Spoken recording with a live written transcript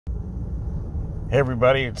Hey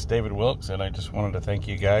everybody, it's David Wilkes, and I just wanted to thank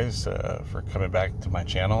you guys for coming back to my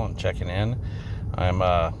channel and checking in.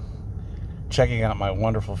 I'm checking out my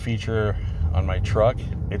wonderful feature on my truck.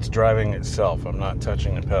 It's driving itself. I'm not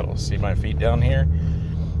touching the pedals. See my feet down here?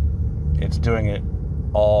 It's doing it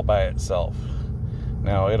all by itself.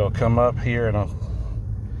 Now it'll come up here and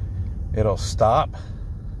it'll stop,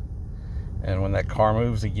 and when that car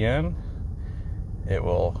moves again, it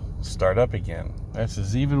will start up again. This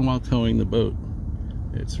is even while towing the boat.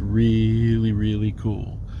 It's really, really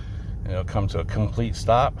cool. And it'll come to a complete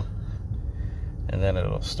stop, and then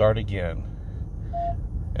it'll start again.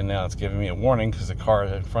 And now it's giving me a warning because the car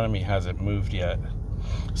in front of me hasn't moved yet.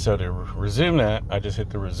 So to resume that, I just hit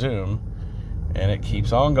the resume, and it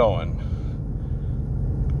keeps on going.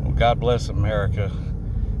 Well, God bless America,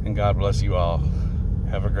 and God bless you all.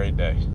 Have a great day.